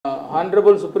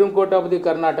Honorable Supreme Court of the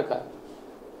Karnataka,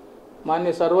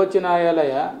 Manya Sarvocha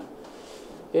Nyayalaya,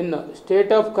 in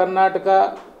State of Karnataka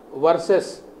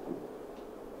versus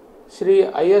Shri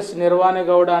I.S.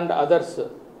 Nirvanegowda and others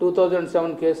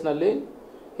 2007 case nalli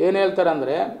ಏನು ಹೇಳ್ತಾರೆ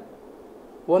ಅಂದರೆ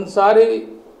ಒಂದು ಸಾರಿ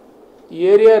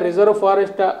area reserve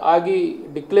forest ಆಗಿ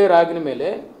declare ಆಗಿದ ಮೇಲೆ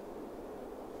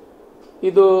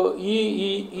ಇದು ಈ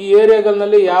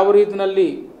ಏರಿಯಾಗಳಲ್ಲಿ ಯಾವ ರೀತಿಯಲ್ಲಿ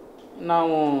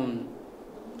ನಾವು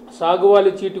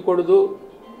ಸಾಗುವಾಲಿ ಚೀಟಿ ಕೊಡೋದು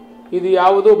ಇದು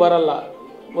ಯಾವುದು ಬರಲ್ಲ.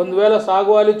 ಒಂದು ವೇಳೆ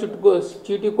ಸಾಗುವಾಲಿ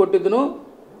ಚೀಟಿ ಕೊಟ್ಟಿದ್ದನು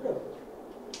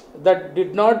that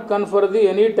did not confer the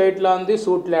any title on the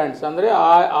suit lands, ಅಂದರೆ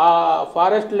ಆ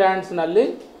ಫಾರೆಸ್ಟ್ ಲ್ಯಾಂಡ್ಸ್ನಲ್ಲಿ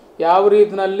ಯಾವ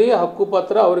ರೀತಿಯಲ್ಲಿ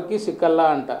ಹಕ್ಕುಪತ್ರ ಅವ್ರಿಗೆ ಸಿಕ್ಕಲ್ಲ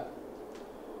ಅಂತ.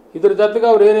 ಇದ್ರ ಜೊತೆಗೆ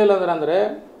ಅವ್ರು ಏನು ಹೇಳಿದ್ರೆ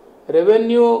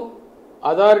revenue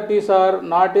authorities R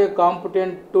not A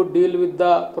competent to deal with the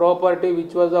property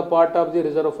which was a part of the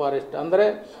reserve forest. ಅಂದರೆ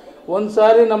ಒಂದು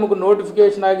ಸಾರಿ ನಮಗೆ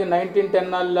ನೋಟಿಫಿಕೇಶನ್ ಆಗಿ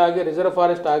 1910 ಆಗಿ ರಿಸರ್ವ್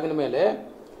ಫಾರೆಸ್ಟ್ ಆಗಿದ ಮೇಲೆ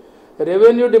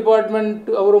ರೆವೆನ್ಯೂ ಡಿಪಾರ್ಟ್ಮೆಂಟ್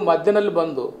ಅವರು ಮಧ್ಯದಲ್ಲಿ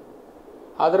ಬಂದು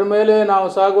ಅದರ ಮೇಲೆ ನಾವು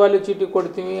ಸಾಗುವಾಲಿ ಚೀಟಿ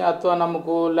ಕೊಡ್ತೀವಿ ಅಥವಾ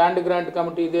ನಮಗೂ ಲ್ಯಾಂಡ್ ಗ್ರಾಂಟ್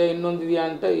ಕಮಿಟಿ ಇದೆ ಇನ್ನೊಂದಿದೆಯಾ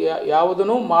ಅಂತ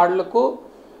ಯಾವುದನ್ನು ಮಾಡಲಿಕ್ಕೂ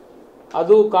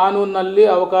ಅದು ಕಾನೂನಿನಲ್ಲಿ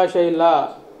ಅವಕಾಶ ಇಲ್ಲ.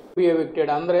 ಬಿ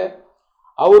ಎವಿಕ್ಟೆಡ್ ಅಂದರೆ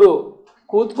ಅವರು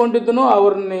ಕೂತ್ಕೊಂಡಿದ್ದನು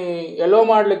ಅವ್ರನ್ನ ಎಲ್ಲೋ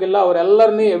ಮಾಡಲಿಕ್ಕಿಲ್ಲ,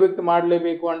 ಅವರೆಲ್ಲರನ್ನೂ ಎವಿಕ್ಟ್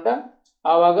ಮಾಡಲೇಬೇಕು ಅಂತ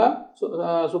ಆವಾಗ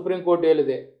ಸುಪ್ರೀಂ ಕೋರ್ಟ್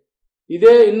ಹೇಳಿದೆ.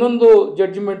 ಇದೇ ಇನ್ನೊಂದು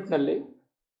ಜಡ್ಜ್ಮೆಂಟ್ನಲ್ಲಿ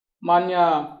ಮಾನ್ಯ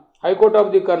high court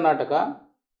of the Karnataka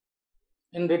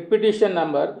in writ petition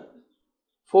number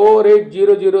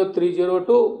 480030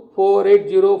 to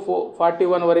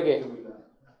 48041 ವರೆಗೆ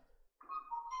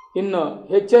ಇನ್ನು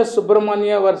H S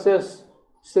Subrahmanya versus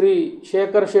Shri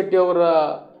Shekhar Shetty ಅವರ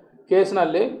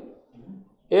ಕೇಸ್ನಲ್ಲಿ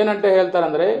ಏನಂತ ಹೇಳ್ತಾರೆ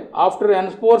ಅಂದರೆ after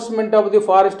enforcement of the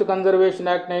forest conservation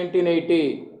act 1980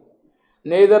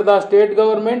 neither the state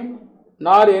government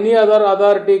ನಾರ್ any other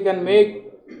authority can make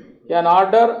an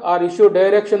order or issue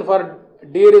direction for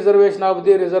de-reservation of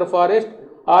the reserve forest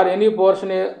or any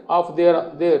portion of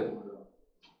there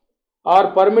or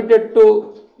permitted to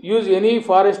use any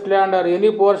forest land or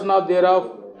any portion of thereof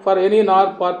for any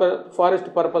non-forest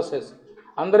purposes.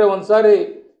 ಅಂದರೆ ಒಂದು ಸಾರಿ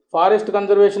forest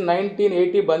conservation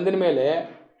 1980 ಬಂದಿನ ಮೇಲೆ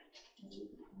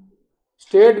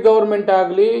state government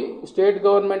ಆಗಲಿ state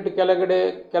government ಕೆಳಗಡೆ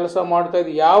ಕೆಲಸ ಮಾಡ್ತಾ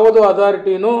ಇದ್ದು ಯಾವುದೋ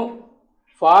ಅಥಾರಿಟಿನೂ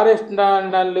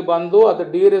ಫಾರೆಸ್ಟ್ನಲ್ಲಿ ಬಂದು ಅದು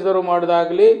ರಿಸರ್ವ್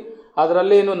ಮಾಡೋದಾಗಲಿ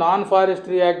ಅದರಲ್ಲಿ ಏನು ನಾನ್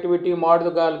ಫಾರೆಸ್ಟ್ರಿ ಆ್ಯಕ್ಟಿವಿಟಿ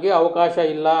ಮಾಡೋದಕ್ಕೆ ಅವಕಾಶ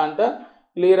ಇಲ್ಲ ಅಂತ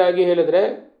ಕ್ಲಿಯರಾಗಿ ಹೇಳಿದರೆ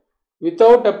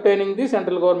without ಅಬ್ಟೈನಿಂಗ್ the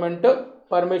central government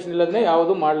permission ಇಲ್ಲದೇ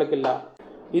ಯಾವುದೂ ಮಾಡಲಿಕ್ಕಿಲ್ಲ.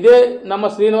 ಇದೇ ನಮ್ಮ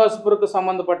ಶ್ರೀನಿವಾಸಪುರಕ್ಕೆ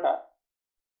ಸಂಬಂಧಪಟ್ಟ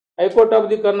high court of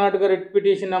the Karnataka writ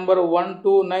petition number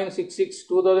 12966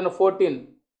 2014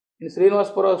 in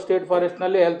Srinivaspur state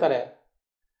ಫಾರೆಸ್ಟ್ನಲ್ಲಿ ಹೇಳ್ತಾರೆ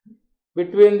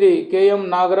between the KM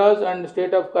Nagaraj and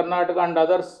state of Karnataka and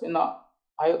others in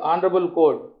Honorable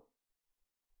Court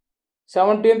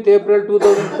 17th April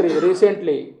 2003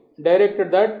 recently directed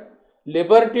that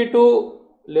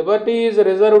liberty is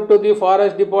reserved to the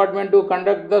forest department to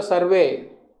conduct the survey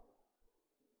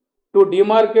to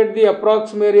demarcate the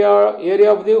approximate area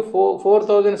of the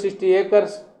 4060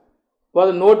 acres was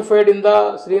notified in the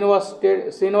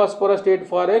Srinivasapura State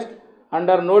Forest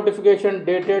under notification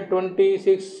dated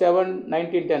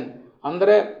 26/7/1910.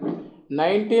 ಅಂದರೆ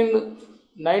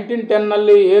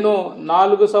 1910ನಲ್ಲಿ ಏನು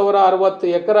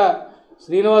 4060 ಎಕರೆ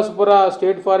Srinivaspur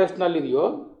state ಫಾರೆಸ್ಟ್ನಲ್ಲಿದೆಯೋ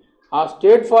ಆ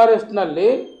state ಫಾರೆಸ್ಟ್ನಲ್ಲಿ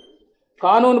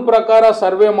ಕಾನೂನು ಪ್ರಕಾರ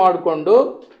survey ಮಾಡಿಕೊಂಡು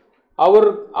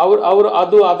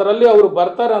ಅದರಲ್ಲಿ ಅವರು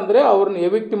ಬರ್ತಾರೆ ಅಂದರೆ ಅವ್ರನ್ನ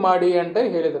ಎವಿಕ್ಟ್ ಮಾಡಿ ಅಂತ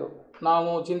ಹೇಳಿದರು. ನಾವು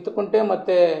ಚಿಂತಕುಂಟೆ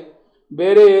ಮತ್ತು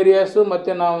ಬೇರೆ ಏರಿಯಾಸು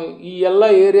ಮತ್ತು ನಾವು ಈ ಎಲ್ಲ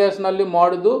ಏರಿಯಾಸ್ನಲ್ಲಿ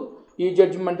ಮಾಡೋದು ಈ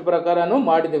ಜಡ್ಜ್ಮೆಂಟ್ ಪ್ರಕಾರನೂ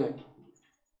ಮಾಡಿದ್ದೇವೆ.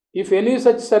 If any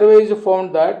such survey is found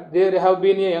that there have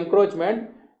been a encroachment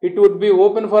it would be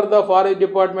open for the forest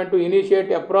department to initiate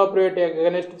appropriate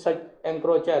against such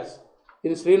encroachers.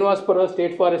 ಇದು ಶ್ರೀನಿವಾಸಪುರ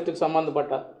ಸ್ಟೇಟ್ ಫಾರೆಸ್ಟ್ಗೆ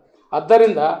ಸಂಬಂಧಪಟ್ಟ.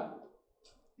 ಆದ್ದರಿಂದ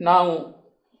ನಾವು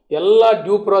ಎಲ್ಲ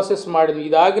ಡ್ಯೂ ಪ್ರಾಸೆಸ್ ಮಾಡಿದ್ವಿ.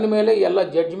 ಇದಾಗಿನ ಮೇಲೆ ಎಲ್ಲ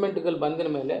ಜಡ್ಜ್ಮೆಂಟ್ಗಳು ಬಂದಿನ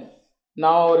ಮೇಲೆ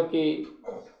ನಾವು ಅವ್ರಿಗೆ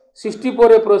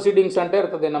 64A ಪ್ರೊಸೀಡಿಂಗ್ಸ್ ಅಂತ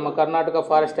ಇರ್ತದೆ ನಮ್ಮ ಕರ್ನಾಟಕ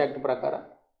ಫಾರೆಸ್ಟ್ ಆ್ಯಕ್ಟ್ ಪ್ರಕಾರ.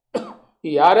 ಈ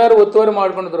ಯಾರ್ಯಾರು ಒತ್ತುವರಿ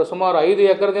ಮಾಡ್ಕೊಂಡಿದ್ರು ಸುಮಾರು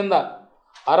 5 ಎಕರೆದಿಂದ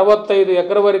 65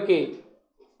 ಎಕರೆವರೆಗೆ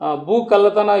ಭೂ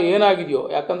ಕಳ್ಳತನ ಏನಾಗಿದೆಯೋ,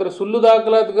 ಯಾಕಂದರೆ ಸುಳ್ಳು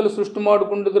ದಾಖಲಾತಿಗಳು ಸೃಷ್ಟಿ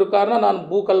ಮಾಡಿಕೊಂಡಿದ್ರ ಕಾರಣ ನಾನು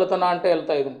ಭೂ ಕಳ್ಳತನ ಅಂತ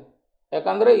ಹೇಳ್ತಾ ಇದ್ದೀನಿ.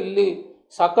 ಯಾಕಂದರೆ ಇಲ್ಲಿ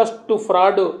ಸಾಕಷ್ಟು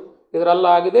ಫ್ರಾಡು ಇದರೆಲ್ಲ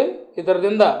ಆಗಿದೆ.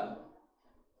 ಇದರಿಂದ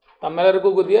ತಮ್ಮೆಲ್ಲರಿಗೂ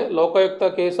ಗೊತ್ತಿದೆ ಲೋಕಾಯುಕ್ತ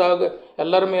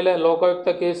ಎಲ್ಲರ ಮೇಲೆ ಲೋಕಾಯುಕ್ತ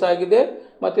ಕೇಸ್ ಆಗಿದೆ.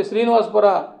 ಮತ್ತು ಶ್ರೀನಿವಾಸಪುರ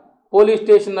ಪೊಲೀಸ್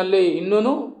ಸ್ಟೇಷನ್ನಲ್ಲಿ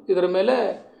ಇನ್ನೂ ಇದರ ಮೇಲೆ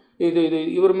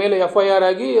ಇವ್ರ ಮೇಲೆ FIR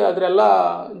ಆಗಿ ಅದರೆಲ್ಲ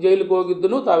ಜೈಲಿಗೆ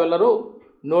ಹೋಗಿದ್ದನ್ನು ತಾವೆಲ್ಲರೂ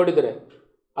ನೋಡಿದರೆ.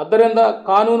 ಆದ್ದರಿಂದ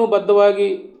ಕಾನೂನುಬದ್ಧವಾಗಿ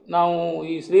ನಾವು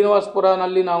ಈ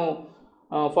ಶ್ರೀನಿವಾಸಪುರನಲ್ಲಿ ನಾವು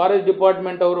ಫಾರೆಸ್ಟ್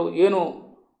ಡಿಪಾರ್ಟ್ಮೆಂಟ್ ಅವರು ಏನು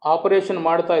ಆಪರೇಷನ್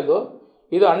ಮಾಡ್ತಾಯಿದ್ದೋ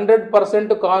ಇದು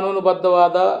 100%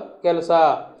 ಕಾನೂನುಬದ್ಧವಾದ ಕೆಲಸ.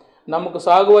 ನಮಗೆ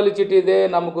ಸಾಗುವಳಿ ಚೀಟಿ ಇದೆ,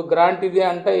 ನಮಗೆ ಗ್ರಾಂಟ್ ಇದೆ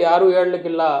ಅಂತ ಯಾರೂ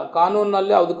ಹೇಳಲಿಕ್ಕಿಲ್ಲ.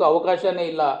 ಕಾನೂನಿನಲ್ಲಿ ಅದಕ್ಕೆ ಅವಕಾಶನೇ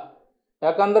ಇಲ್ಲ.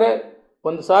 ಯಾಕಂದರೆ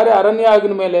ಒಂದು ಸಾರಿ ಅರಣ್ಯ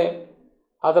ಆಗಿನ ಮೇಲೆ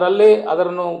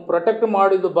ಅದನ್ನು ಪ್ರೊಟೆಕ್ಟ್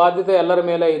ಮಾಡಿದ ಬಾಧ್ಯತೆ ಎಲ್ಲರ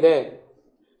ಮೇಲೆ ಇದೆ.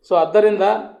 ಸೊ ಆದ್ದರಿಂದ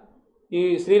ಈ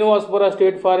ಶ್ರೀನಿವಾಸಪುರ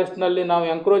ಸ್ಟೇಟ್ ಫಾರೆಸ್ಟ್ನಲ್ಲಿ ನಾವು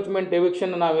ಎಂಕ್ರೋಚ್ಮೆಂಟ್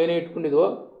ಎವಿಕ್ಷನ್ ನಾವೇನೇ ಇಟ್ಕೊಂಡಿದ್ವೋ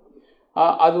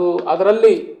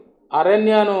ಅದರಲ್ಲಿ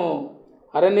ಅರಣ್ಯ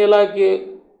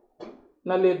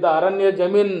ಇಲಾಖೆನಲ್ಲಿದ್ದ ಅರಣ್ಯ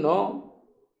ಜಮೀನನ್ನು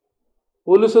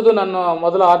ಉಳಿಸೋದು ನನ್ನ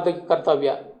ಮೊದಲ ಆದ್ಯ ಕರ್ತವ್ಯ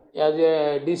ಆ್ಯಸ್ ಎ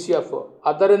DCF.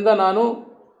 ಆದ್ದರಿಂದ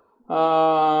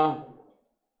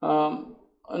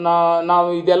ನಾವು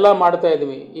ಇದೆಲ್ಲ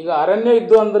ಮಾಡ್ತಾಯಿದ್ವಿ. ಈಗ ಅರಣ್ಯ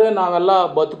ಇದ್ದು ಅಂದರೆ ನಾವೆಲ್ಲ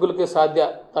ಬದುಕಲಿಕ್ಕೆ ಸಾಧ್ಯ,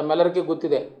 ತಮ್ಮೆಲ್ಲರಿಗೂ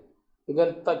ಗೊತ್ತಿದೆ. ಈಗ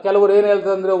ಕೆಲವರು ಏನು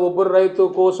ಹೇಳ್ತಾರೆ ಅಂದರೆ ಒಬ್ಬರು ರೈತ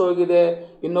ಕೋಸು ಹೋಗಿದೆ,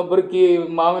 ಇನ್ನೊಬ್ಬರಿಗೆ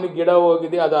ಮಾವಿನ ಗಿಡ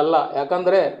ಹೋಗಿದೆ. ಅದಲ್ಲ.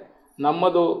 ಯಾಕಂದರೆ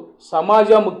ನಮ್ಮದು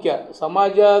ಸಮಾಜ ಮುಖ್ಯ.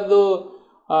 ಸಮಾಜದ್ದು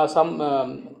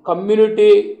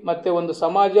ಕಮ್ಯುನಿಟಿ ಮತ್ತು ಒಂದು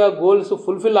ಸಮಾಜ ಗೋಲ್ಸ್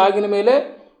ಫುಲ್ಫಿಲ್ ಆಗಿನ ಮೇಲೆ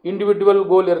ಇಂಡಿವಿಜುವಲ್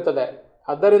ಗೋಲ್ ಇರ್ತದೆ.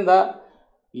 ಆದ್ದರಿಂದ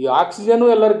ಈ ಆಕ್ಸಿಜನ್ನು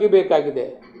ಎಲ್ಲರಿಗೂ ಬೇಕಾಗಿದೆ.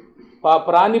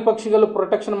 ಪ್ರಾಣಿ ಪಕ್ಷಿಗಳು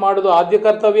ಪ್ರೊಟೆಕ್ಷನ್ ಮಾಡೋದು ಆದ್ಯ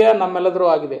ಕರ್ತವ್ಯ ನಮ್ಮೆಲ್ಲದರೂ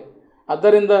ಆಗಿದೆ.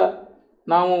 ಆದ್ದರಿಂದ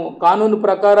ನಾವು ಕಾನೂನು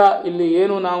ಪ್ರಕಾರ ಇಲ್ಲಿ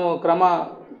ಏನು ನಾವು ಕ್ರಮ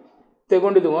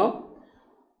ತೆಗೊಂಡಿದ್ದೀವೋ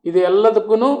ಇದು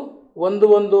ಎಲ್ಲದಕ್ಕೂ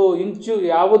ಒಂದು ಇಂಚು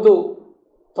ಯಾವುದು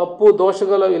ತಪ್ಪು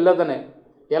ದೋಷಗಳು ಇಲ್ಲದೇ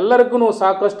ಎಲ್ಲರಿಗೂ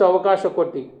ಸಾಕಷ್ಟು ಅವಕಾಶ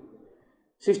ಕೊಟ್ಟು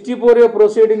 64A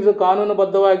ಪ್ರೊಸೀಡಿಂಗ್ಸ್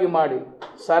ಕಾನೂನುಬದ್ಧವಾಗಿ ಮಾಡಿ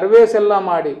ಸರ್ವೇಸ್ ಎಲ್ಲ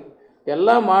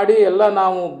ಮಾಡಿ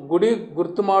ನಾವು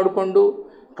ಗುರ್ತು ಮಾಡಿಕೊಂಡು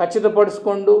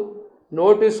ಖಚಿತಪಡಿಸ್ಕೊಂಡು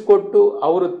ನೋಟಿಸ್ ಕೊಟ್ಟು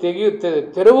ಅವರು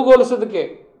ತೆರವುಗೊಳಿಸೋದಕ್ಕೆ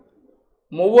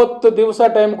 30 ದಿವಸ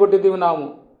ಟೈಮ್ ಕೊಟ್ಟಿದ್ದೀವಿ ನಾವು.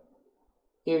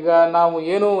 ಈಗ ನಾವು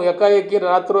ಏನು ಏಕಾಏಕಿ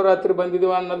ರಾತ್ರಿ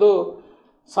ಬಂದಿದ್ದೀವಿ ಅನ್ನೋದು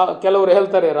ಕೆಲವರು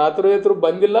ಹೇಳ್ತಾರೆ. ರಾತ್ರಿ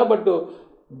ಬಂದಿಲ್ಲ, ಬಟ್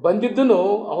ಬಂದಿದ್ದೂ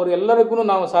ಅವರೆಲ್ಲರಿಗೂ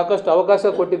ನಾವು ಸಾಕಷ್ಟು ಅವಕಾಶ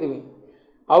ಕೊಟ್ಟಿದ್ದೀವಿ.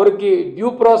 ಅವ್ರಿಗೆ ಡ್ಯೂ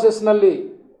ಪ್ರಾಸೆಸ್ನಲ್ಲಿ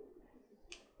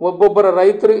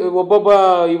ಒಬ್ಬೊಬ್ಬ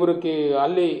ಇವ್ರಿಗೆ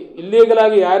ಅಲ್ಲಿ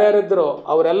ಇಲ್ಲೀಗಲಾಗಿ ಯಾರ್ಯಾರಿದ್ದರೋ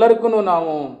ಅವರೆಲ್ಲರಿಗೂ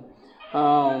ನಾವು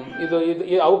ಇದು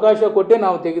ಅವಕಾಶ ಕೊಟ್ಟೆ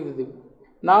ನಾವು ತೆಗೆದಿದ್ದೀವಿ.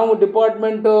 ನಾವು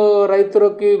ಡಿಪಾರ್ಟ್ಮೆಂಟು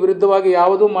ರೈತರಿಗೆ ವಿರುದ್ಧವಾಗಿ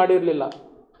ಯಾವುದೂ ಮಾಡಿರಲಿಲ್ಲ.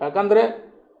 ಯಾಕಂದರೆ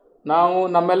ನಾವು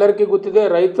ನಮ್ಮೆಲ್ಲರಿಗೂ ಗೊತ್ತಿದೆ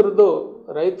ರೈತರು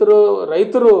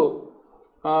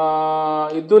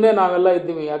ಇದ್ದೂ ನಾವೆಲ್ಲ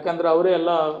ಇದ್ದೀವಿ. ಯಾಕಂದರೆ ಅವರೇ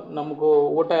ಎಲ್ಲ ನಮಗೂ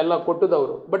ಊಟ ಎಲ್ಲ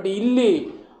ಕೊಟ್ಟಿದ್ದವರು. ಬಟ್ ಇಲ್ಲಿ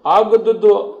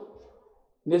ಆಗುದ್ದು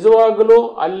ನಿಜವಾಗಲೂ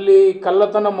ಅಲ್ಲಿ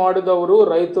ಕಳ್ಳತನ ಮಾಡಿದವರು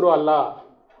ರೈತರು ಅಲ್ಲ.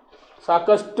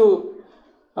 ಸಾಕಷ್ಟು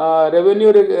ರೆವೆನ್ಯೂ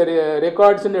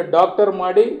ರೆಕಾರ್ಡ್ಸನ್ನು ಡಾಕ್ಟರ್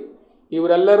ಮಾಡಿ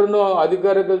ಇವರೆಲ್ಲರೂ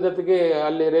ಅಧಿಕಾರಿಗಳ ಜೊತೆಗೆ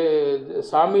ಅಲ್ಲಿ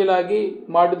ಶಾಮೀಲಾಗಿ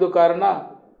ಮಾಡಿದ ಕಾರಣ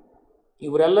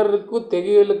ಇವರೆಲ್ಲರಿಗೂ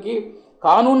ತೆಗೆಯಲಿಕ್ಕೆ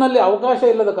ಕಾನೂನಲ್ಲಿ ಅವಕಾಶ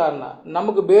ಇಲ್ಲದ ಕಾರಣ,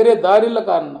 ನಮಗೆ ಬೇರೆ ದಾರಿ ಇಲ್ಲ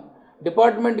ಕಾರಣ,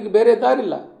 ಡಿಪಾರ್ಟ್ಮೆಂಟ್ಗೆ ಬೇರೆ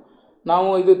ದಾರಿಲ್ಲ. ನಾವು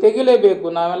ಇದು ತೆಗಿಲೇಬೇಕು.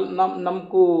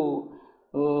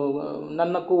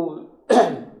 ನನ್ನಕ್ಕೂ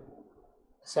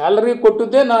ಸ್ಯಾಲರಿ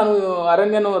ಕೊಟ್ಟಿದ್ದೇ ನಾನು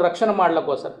ಅರಣ್ಯನ ರಕ್ಷಣೆ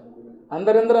ಮಾಡ್ಲಿಕ್ಕೋಸ್ಕರ.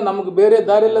 ಅಂದರೆ ನಮಗೆ ಬೇರೆ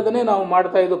ದಾರಿ ಇಲ್ಲದೇ ನಾವು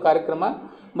ಮಾಡ್ತಾಯಿದ್ದು ಕಾರ್ಯಕ್ರಮ.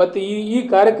 ಮತ್ತು ಈ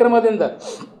ಕಾರ್ಯಕ್ರಮದಿಂದ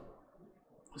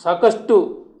ಸಾಕಷ್ಟು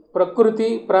ಪ್ರಕೃತಿ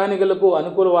ಪ್ರಾಣಿಗಳಿಗೂ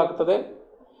ಅನುಕೂಲವಾಗ್ತದೆ.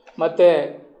 ಮತ್ತು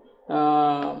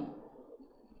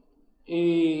ಈ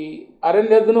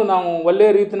ಅರಣ್ಯದನ್ನು ನಾವು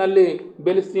ಒಳ್ಳೆಯ ರೀತಿಯಲ್ಲಿ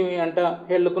ಬೆಳೆಸ್ತೀವಿ ಅಂತ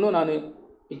ಹೇಳಲಿಕ್ಕೂ ನಾನು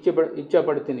ಇಚ್ಛೆ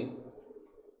ಪಡ್ತೀನಿ.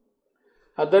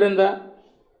 ಆದ್ದರಿಂದ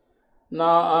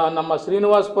ನಮ್ಮ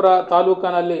ಶ್ರೀನಿವಾಸಪುರ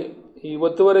ತಾಲೂಕಿನಲ್ಲಿ ಈ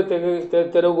ಒತ್ತುವರಿ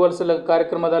ತೆರವುಗೊಳಿಸಲು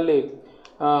ಕಾರ್ಯಕ್ರಮದಲ್ಲಿ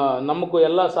ನಮಗೂ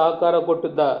ಎಲ್ಲ ಸಹಕಾರ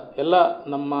ಕೊಟ್ಟಿದ್ದ ಎಲ್ಲ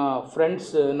ನಮ್ಮ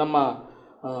ಫ್ರೆಂಡ್ಸ್, ನಮ್ಮ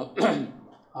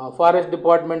ಫಾರೆಸ್ಟ್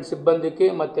ಡಿಪಾರ್ಟ್ಮೆಂಟ್ ಸಿಬ್ಬಂದಿಗೆ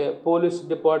ಮತ್ತು ಪೊಲೀಸ್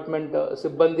ಡಿಪಾರ್ಟ್ಮೆಂಟ್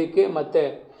ಸಿಬ್ಬಂದಿಗೆ ಮತ್ತು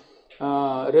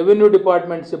ರೆವಿನ್ಯೂ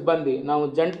ಡಿಪಾರ್ಟ್ಮೆಂಟ್ ಸಿಬ್ಬಂದಿ, ನಾವು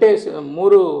ಜಂಟೆ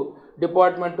 3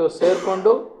 ಡಿಪಾರ್ಟ್ಮೆಂಟು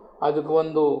ಸೇರಿಕೊಂಡು ಅದಕ್ಕೆ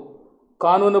ಒಂದು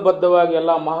ಕಾನೂನುಬದ್ಧವಾಗಿ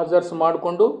ಎಲ್ಲ ಮಹಜರ್ಸ್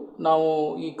ಮಾಡಿಕೊಂಡು ನಾವು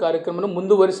ಈ ಕಾರ್ಯಕ್ರಮನ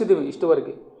ಮುಂದುವರಿಸಿದ್ದೀವಿ.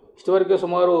 ಇಷ್ಟವರೆಗೆ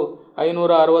ಸುಮಾರು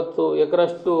 560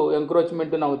 ಎಕರಷ್ಟು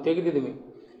ಎಂಕ್ರೋಚ್ಮೆಂಟ್ ನಾವು ತೆಗೆದಿದ್ದೀವಿ.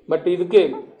 ಬಟ್ ಇದಕ್ಕೆ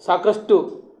ಸಾಕಷ್ಟು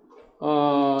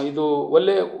ಇದು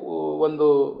ಒಳ್ಳೆಯ ಒಂದು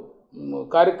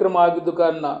ಕಾರ್ಯಕ್ರಮ ಆಗಿದ್ದು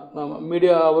ಕಾರಣ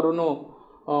ಮೀಡಿಯಾ ಅವರೂ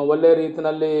ಒಳ್ಳೆಯ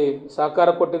ರೀತಿಯಲ್ಲಿ ಸಹಕಾರ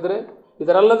ಕೊಟ್ಟಿದ್ದಾರೆ.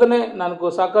 ಇದರಲ್ಲದೇ ನನಗೂ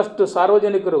ಸಾಕಷ್ಟು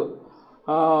ಸಾರ್ವಜನಿಕರು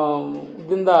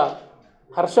ದಿಂದ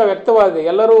ಹರ್ಷ ವ್ಯಕ್ತವಾಗಿದೆ.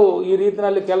 ಎಲ್ಲರೂ ಈ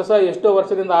ರೀತಿಯಲ್ಲಿ ಕೆಲಸ ಎಷ್ಟೋ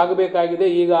ವರ್ಷದಿಂದ ಆಗಬೇಕಾಗಿದೆ,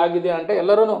 ಈಗ ಆಗಿದೆ ಅಂತ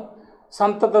ಎಲ್ಲರೂ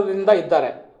ಸಂತತದಿಂದ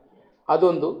ಇದ್ದಾರೆ.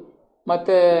 ಅದೊಂದು.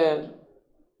 ಮತ್ತು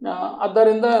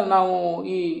ಆದ್ದರಿಂದ ನಾವು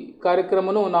ಈ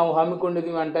ಕಾರ್ಯಕ್ರಮನೂ ನಾವು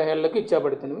ಹಮ್ಮಿಕೊಂಡಿದ್ದೀವಿ ಅಂತ ಹೇಳಲಿಕ್ಕೆ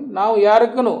ಇಚ್ಛೆಪಡ್ತೀನಿ. ನಾವು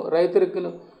ಯಾರಿಗೂ ರೈತರಿಗೂ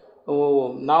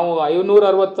ನಾವು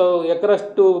 560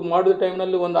 ಎಕರಷ್ಟು ಮಾಡಿದ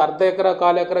ಟೈಮ್ನಲ್ಲಿ ಒಂದು ಅರ್ಧ ಎಕರೆ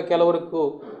 1/4 ಎಕರೆ ಕೆಲವರಿಗೂ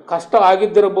ಕಷ್ಟ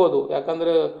ಆಗಿದ್ದಿರ್ಬೋದು.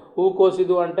 ಯಾಕಂದರೆ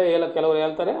ಹೂಕೋಸಿದು ಅಂತ ಕೆಲವರು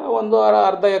ಹೇಳ್ತಾರೆ. ಒಂದು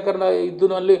ಅರ್ಧ ಎಕರೆ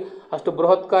ಇದ್ದುನಲ್ಲಿ ಅಷ್ಟು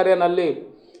ಬೃಹತ್ ಕಾರ್ಯನಲ್ಲಿ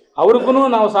ಅವ್ರಿಗೂ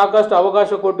ನಾವು ಸಾಕಷ್ಟು ಅವಕಾಶ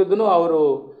ಕೊಟ್ಟಿದ್ದೂ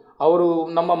ಅವರು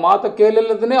ನಮ್ಮ ಮಾತು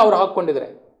ಕೇಳಿಲ್ಲದೇ ಅವ್ರು ಹಾಕ್ಕೊಂಡಿದ್ದಾರೆ.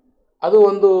 ಅದು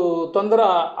ಒಂದು ತೊಂದರೆ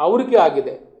ಅವ್ರಿಗೆ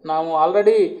ಆಗಿದೆ. ನಾವು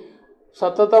ಆಲ್ರೆಡಿ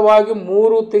ಸತತವಾಗಿ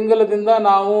 3 ತಿಂಗಳಿಂದ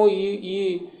ನಾವು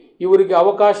ಇವರಿಗೆ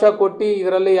ಅವಕಾಶ ಕೊಟ್ಟು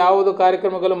ಇದರಲ್ಲಿ ಯಾವುದು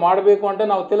ಕಾರ್ಯಕ್ರಮಗಳು ಮಾಡಬೇಕು ಅಂತ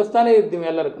ನಾವು ತಿಳಿಸ್ತಾನೆ ಇದ್ದೀವಿ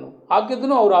ಎಲ್ಲರಿಗೂ.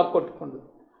 ಹಾಕಿದ್ದೂ ಅವ್ರು ಹಾಕ್ಕೊಟ್ಕೊಂಡು,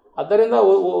 ಆದ್ದರಿಂದ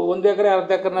 1 ಎಕರೆ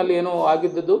ಅರ್ಧ ಎಕರೆನಲ್ಲಿ ಏನೋ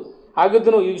ಆಗಿದ್ದು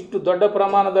ಇಷ್ಟು ದೊಡ್ಡ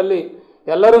ಪ್ರಮಾಣದಲ್ಲಿ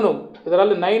ಎಲ್ಲರೂ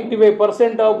ಇದರಲ್ಲಿ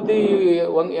 95% ಆಫ್ ದಿ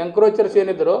ಎಂಕ್ರೋಚರ್ಸ್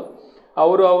ಏನಿದ್ರು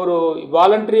ಅವರು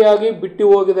ವಾಲಂಟ್ರಿಯಾಗಿ ಬಿಟ್ಟು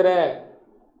ಹೋಗಿದ್ದಾರೆ.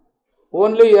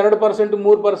 ಓನ್ಲಿ 2%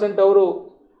 3% ಅವರು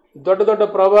ದೊಡ್ಡ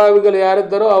ಪ್ರಭಾವಿಗಳು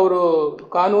ಯಾರಿದ್ದಾರೋ ಅವರು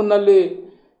ಕಾನೂನಿನಲ್ಲಿ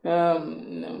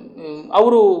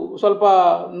ಅವರು ಸ್ವಲ್ಪ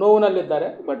ನೋವಿನಲ್ಲಿದ್ದಾರೆ.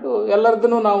 ಬಟ್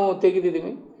ಎಲ್ಲರದ್ದೂ ನಾವು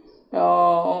ತೆಗೆದಿದ್ದೀವಿ.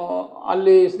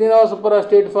 ಅಲ್ಲಿ ಶ್ರೀನಿವಾಸಪುರ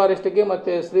ಸ್ಟೇಟ್ ಫಾರೆಸ್ಟ್ಗೆ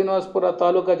ಮತ್ತು ಶ್ರೀನಿವಾಸಪುರ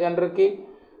ತಾಲೂಕು ಜನರಿಗೆ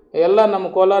ಎಲ್ಲ ನಮ್ಮ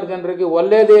ಕೋಲಾರ ಜನರಿಗೆ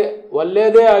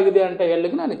ಒಳ್ಳೆಯದೇ ಆಗಿದೆ ಅಂತ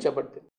ಹೇಳಲಿಕ್ಕೆ ನಾನು ಇಚ್ಛೆಪಡ್ತೀನಿ.